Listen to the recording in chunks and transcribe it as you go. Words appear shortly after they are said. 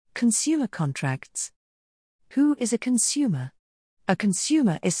Consumer contracts. Who is a consumer? A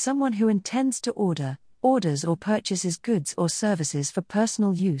consumer is someone who intends to orders or purchases goods or services for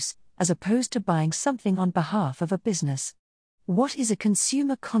personal use, as opposed to buying something on behalf of a business. What is a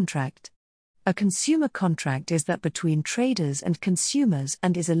consumer contract? A consumer contract is that between traders and consumers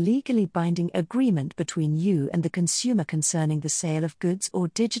and is a legally binding agreement between you and the consumer concerning the sale of goods or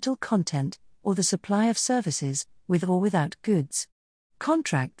digital content, or the supply of services, with or without goods.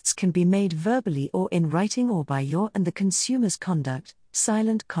 Contracts can be made verbally or in writing or by your and the consumer's conduct,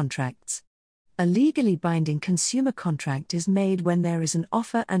 silent contracts. A legally binding consumer contract is made when there is an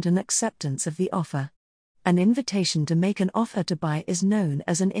offer and an acceptance of the offer. An invitation to make an offer to buy is known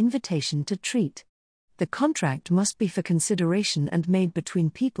as an invitation to treat. The contract must be for consideration and made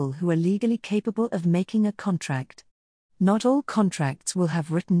between people who are legally capable of making a contract. Not all contracts will have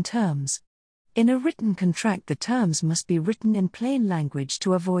written terms. In a written contract, the terms must be written in plain language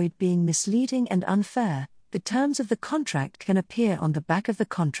to avoid being misleading and unfair. The terms of the contract can appear on the back of the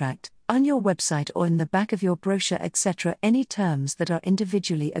contract, on your website, or in the back of your brochure, etc. Any terms that are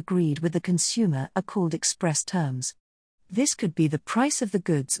individually agreed with the consumer are called express terms. This could be the price of the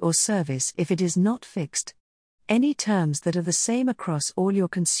goods or service if it is not fixed. Any terms that are the same across all your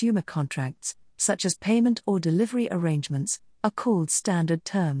consumer contracts, such as payment or delivery arrangements, are called standard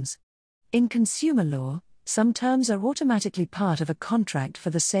terms. In consumer law, some terms are automatically part of a contract for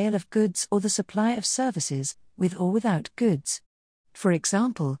the sale of goods or the supply of services, with or without goods. For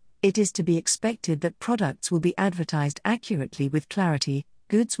example, it is to be expected that products will be advertised accurately with clarity,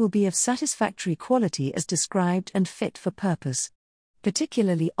 goods will be of satisfactory quality as described and fit for purpose.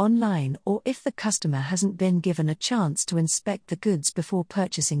 Particularly online, or if the customer hasn't been given a chance to inspect the goods before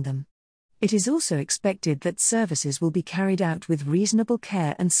purchasing them. It is also expected that services will be carried out with reasonable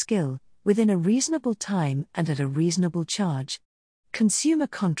care and skill, within a reasonable time and at a reasonable charge. Consumer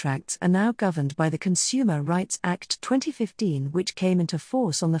contracts are now governed by the Consumer Rights Act 2015, which came into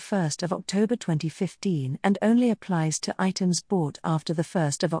force on the 1st of October 2015 and only applies to items bought after the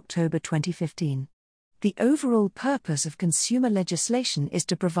 1st of October 2015. The overall purpose of consumer legislation is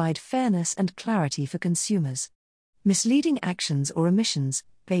to provide fairness and clarity for consumers. Misleading actions or omissions,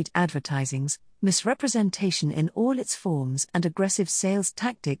 paid advertisings, misrepresentation in all its forms, and aggressive sales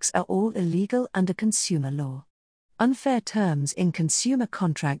tactics are all illegal under consumer law. Unfair terms in consumer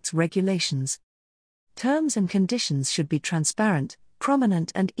contracts regulations. Terms and conditions should be transparent,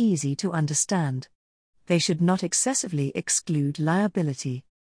 prominent, and easy to understand. They should not excessively exclude liability.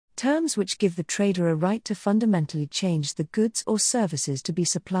 Terms which give the trader a right to fundamentally change the goods or services to be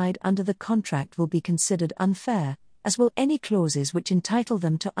supplied under the contract will be considered unfair, as will any clauses which entitle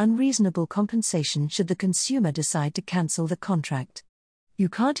them to unreasonable compensation should the consumer decide to cancel the contract. You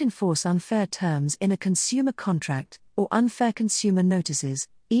can't enforce unfair terms in a consumer contract, or unfair consumer notices,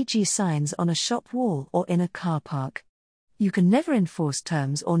 e.g. signs on a shop wall or in a car park. You can never enforce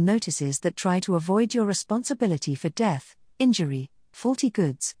terms or notices that try to avoid your responsibility for death, injury, faulty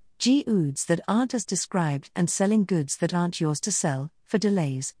goods, goods that aren't as described, and selling goods that aren't yours to sell, for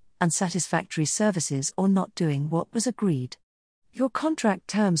delays, unsatisfactory services, or not doing what was agreed. Your contract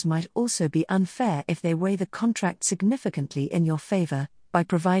terms might also be unfair if they weigh the contract significantly in your favor, by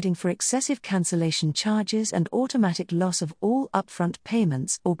providing for excessive cancellation charges and automatic loss of all upfront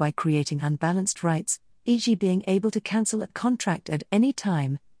payments, or by creating unbalanced rights, e.g. being able to cancel a contract at any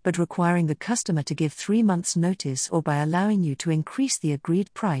time, but requiring the customer to give 3 months' notice, or by allowing you to increase the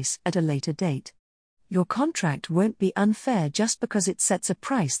agreed price at a later date. Your contract won't be unfair just because it sets a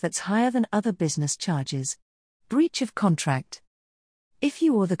price that's higher than other business charges. Breach of contract. If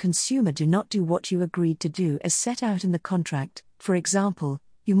you or the consumer do not do what you agreed to do as set out in the contract, for example,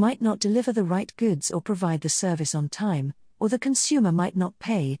 you might not deliver the right goods or provide the service on time, or the consumer might not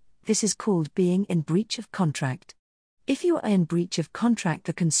pay, this is called being in breach of contract. If you are in breach of contract,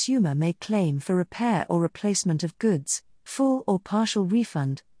 the consumer may claim for repair or replacement of goods, full or partial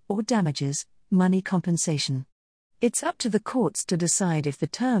refund, or damages, money compensation. It's up to the courts to decide if the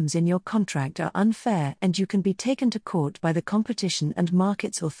terms in your contract are unfair, and you can be taken to court by the Competition and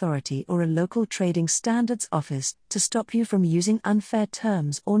Markets Authority or a local trading standards office to stop you from using unfair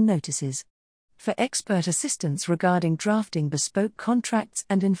terms or notices. For expert assistance regarding drafting bespoke contracts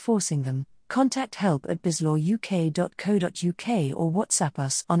and enforcing them, contact help@bizlawuk.co.uk or WhatsApp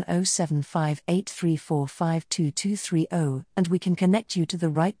us on 07583452230 and we can connect you to the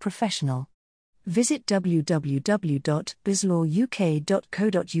right professional. Visit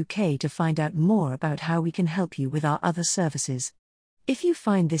www.bizlawuk.co.uk to find out more about how we can help you with our other services. If you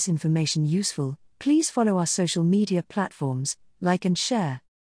find this information useful, please follow our social media platforms, like and share.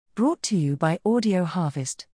 Brought to you by Audio Harvest.